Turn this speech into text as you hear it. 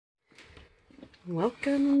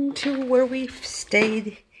Welcome to where we've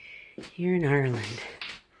stayed here in Ireland.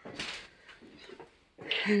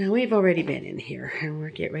 And we've already been in here and we're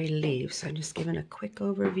getting ready to leave. So I'm just giving a quick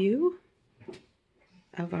overview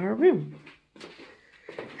of our room.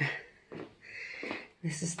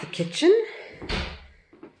 This is the kitchen.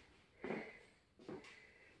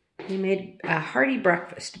 We made a hearty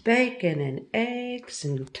breakfast. Bacon and eggs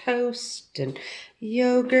and toast and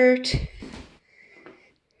yogurt.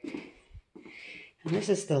 And this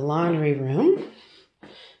is the laundry room,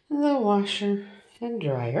 the washer and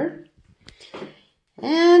dryer,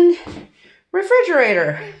 and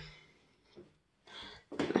refrigerator.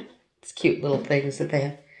 It's cute little things that they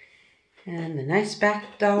have. And a nice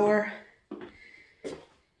back door,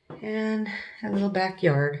 and a little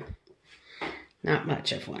backyard. Not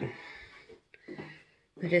much of one,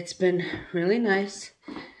 but it's been really nice.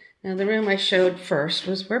 Now the room I showed first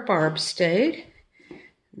was where Barb stayed.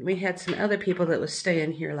 We had some other people that was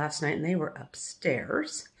staying here last night, and they were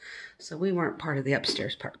upstairs. So we weren't part of the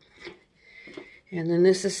upstairs part. And then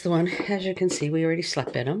this is the one, as you can see, we already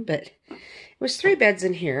slept in them, but it was 3 beds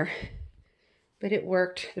in here, but it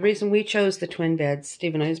worked. The reason we chose the twin beds,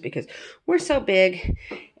 Steve and I, is because we're so big,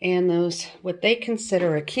 and those, what they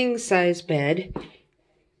consider a king-size bed,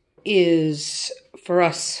 is, for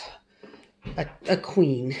us, a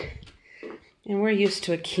queen. And we're used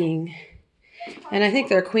to a king. And I think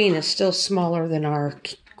their queen is still smaller than our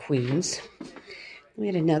queens. We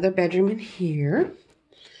had another bedroom in here.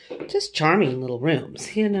 Just charming little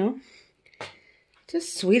rooms, you know.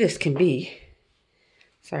 Just sweet as can be.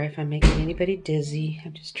 Sorry if I'm making anybody dizzy.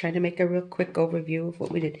 I'm just trying to make a real quick overview of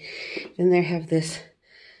what we did. Then they have this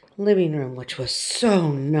living room, which was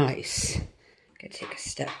so nice. Gotta take a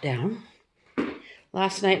step down.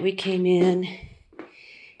 Last night we came in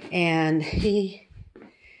and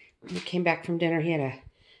when we came back from dinner,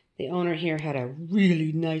 the owner here had a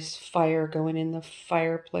really nice fire going in the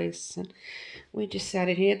fireplace. And we just sat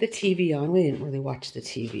in here. He had the TV on. We didn't really watch the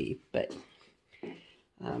TV, but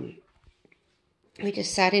we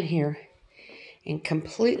just sat in here and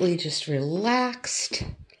completely just relaxed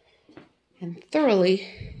and thoroughly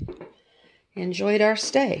enjoyed our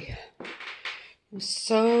stay. It was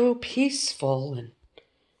so peaceful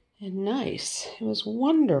and nice. It was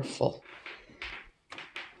wonderful.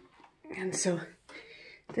 And so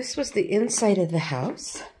this was the inside of the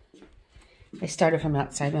house. I started from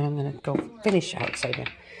outside, but I'm going to go finish outside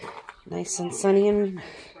now. Nice and sunny, and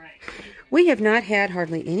we have not had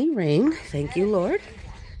hardly any rain, thank you, Lord,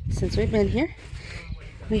 since we've been here.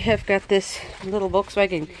 We have got this little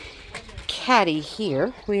Volkswagen Caddy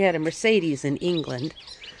here. We had a Mercedes in England,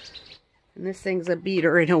 and this thing's a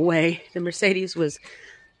beater in a way. The Mercedes was...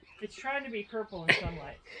 It's trying to be purple in some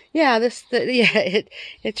lights. Yeah,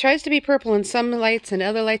 it tries to be purple in some lights, and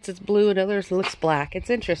other lights it's blue, and others it looks black.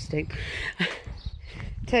 It's interesting. I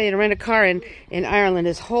tell you, to rent a car in Ireland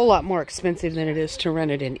is a whole lot more expensive than it is to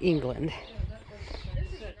rent it in England.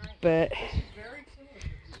 But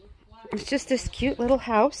it's just this cute little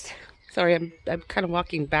house. Sorry, I'm kind of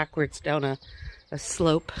walking backwards down a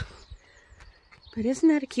slope. But isn't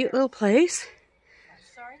that a cute little place?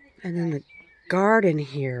 And then the garden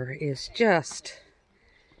here is just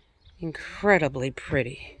incredibly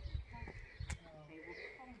pretty.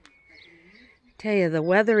 Tell you, the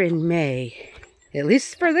weather in May, at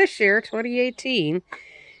least for this year, 2018,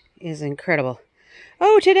 is incredible.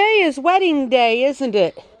 Oh, today is wedding day, isn't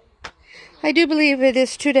it? I do believe it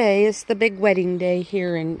is today. It's the big wedding day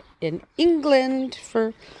here in England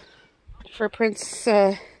for Prince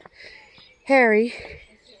Harry.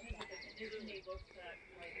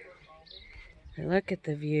 Look at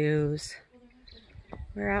the views.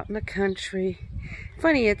 We're out in the country.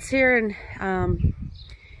 Funny, it's here in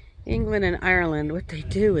England and Ireland. What they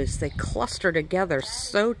do is they cluster together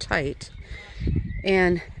so tight.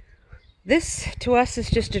 And this, to us, is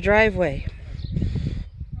just a driveway.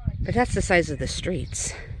 But that's the size of the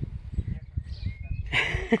streets.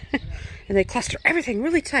 And they cluster everything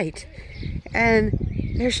really tight.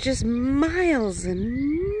 And there's just miles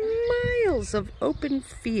and miles of open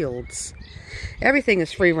fields. Everything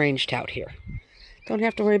is free-ranged out here. Don't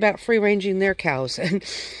have to worry about free-ranging their cows. And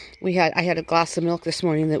I had a glass of milk this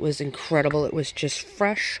morning that was incredible. It was just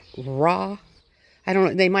fresh, raw. I don't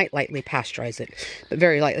know, they might lightly pasteurize it, but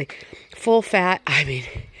very lightly. Full fat. I mean,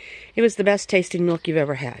 it was the best tasting milk you've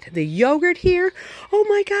ever had. The yogurt here, oh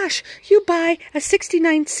my gosh, you buy a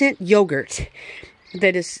 69-cent yogurt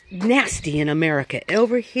that is nasty in America.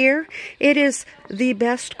 Over here, it is the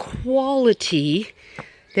best quality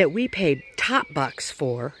that we paid top bucks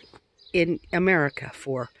for in America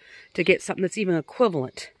to get something that's even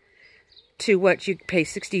equivalent to what you pay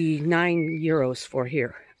 69 euros for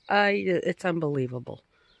here. It's unbelievable.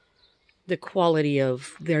 The quality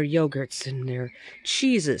of their yogurts and their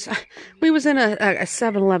cheeses. We was in a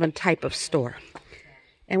 7-Eleven type of store,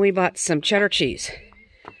 and we bought some cheddar cheese.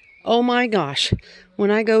 Oh my gosh.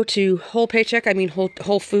 When I go to Whole Paycheck, I mean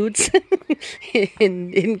Whole Foods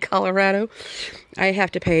in Colorado, I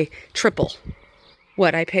have to pay triple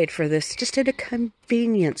what I paid for this just at a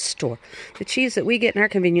convenience store. The cheese that we get in our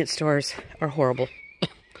convenience stores are horrible.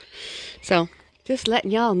 So, just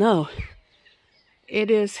letting y'all know, it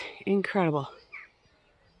is incredible,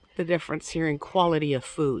 the difference here in quality of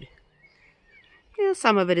food. Yeah,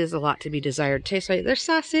 some of it is a lot to be desired. Tastes like their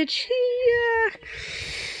sausage. Yeah.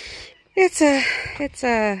 It's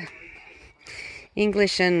a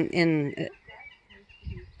English and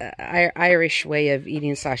Irish way of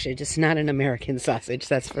eating sausage. It's not an American sausage,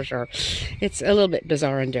 that's for sure. It's a little bit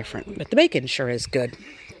bizarre and different, but the bacon sure is good.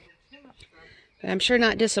 But I'm sure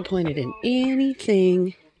not disappointed in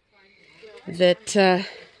anything that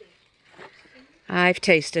I've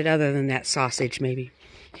tasted other than that sausage, maybe.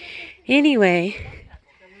 Anyway,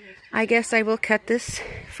 I guess I will cut this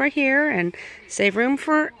for here and save room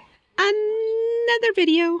for another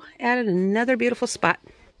video at another beautiful spot.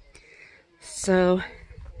 So,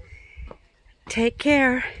 take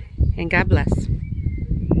care and God bless.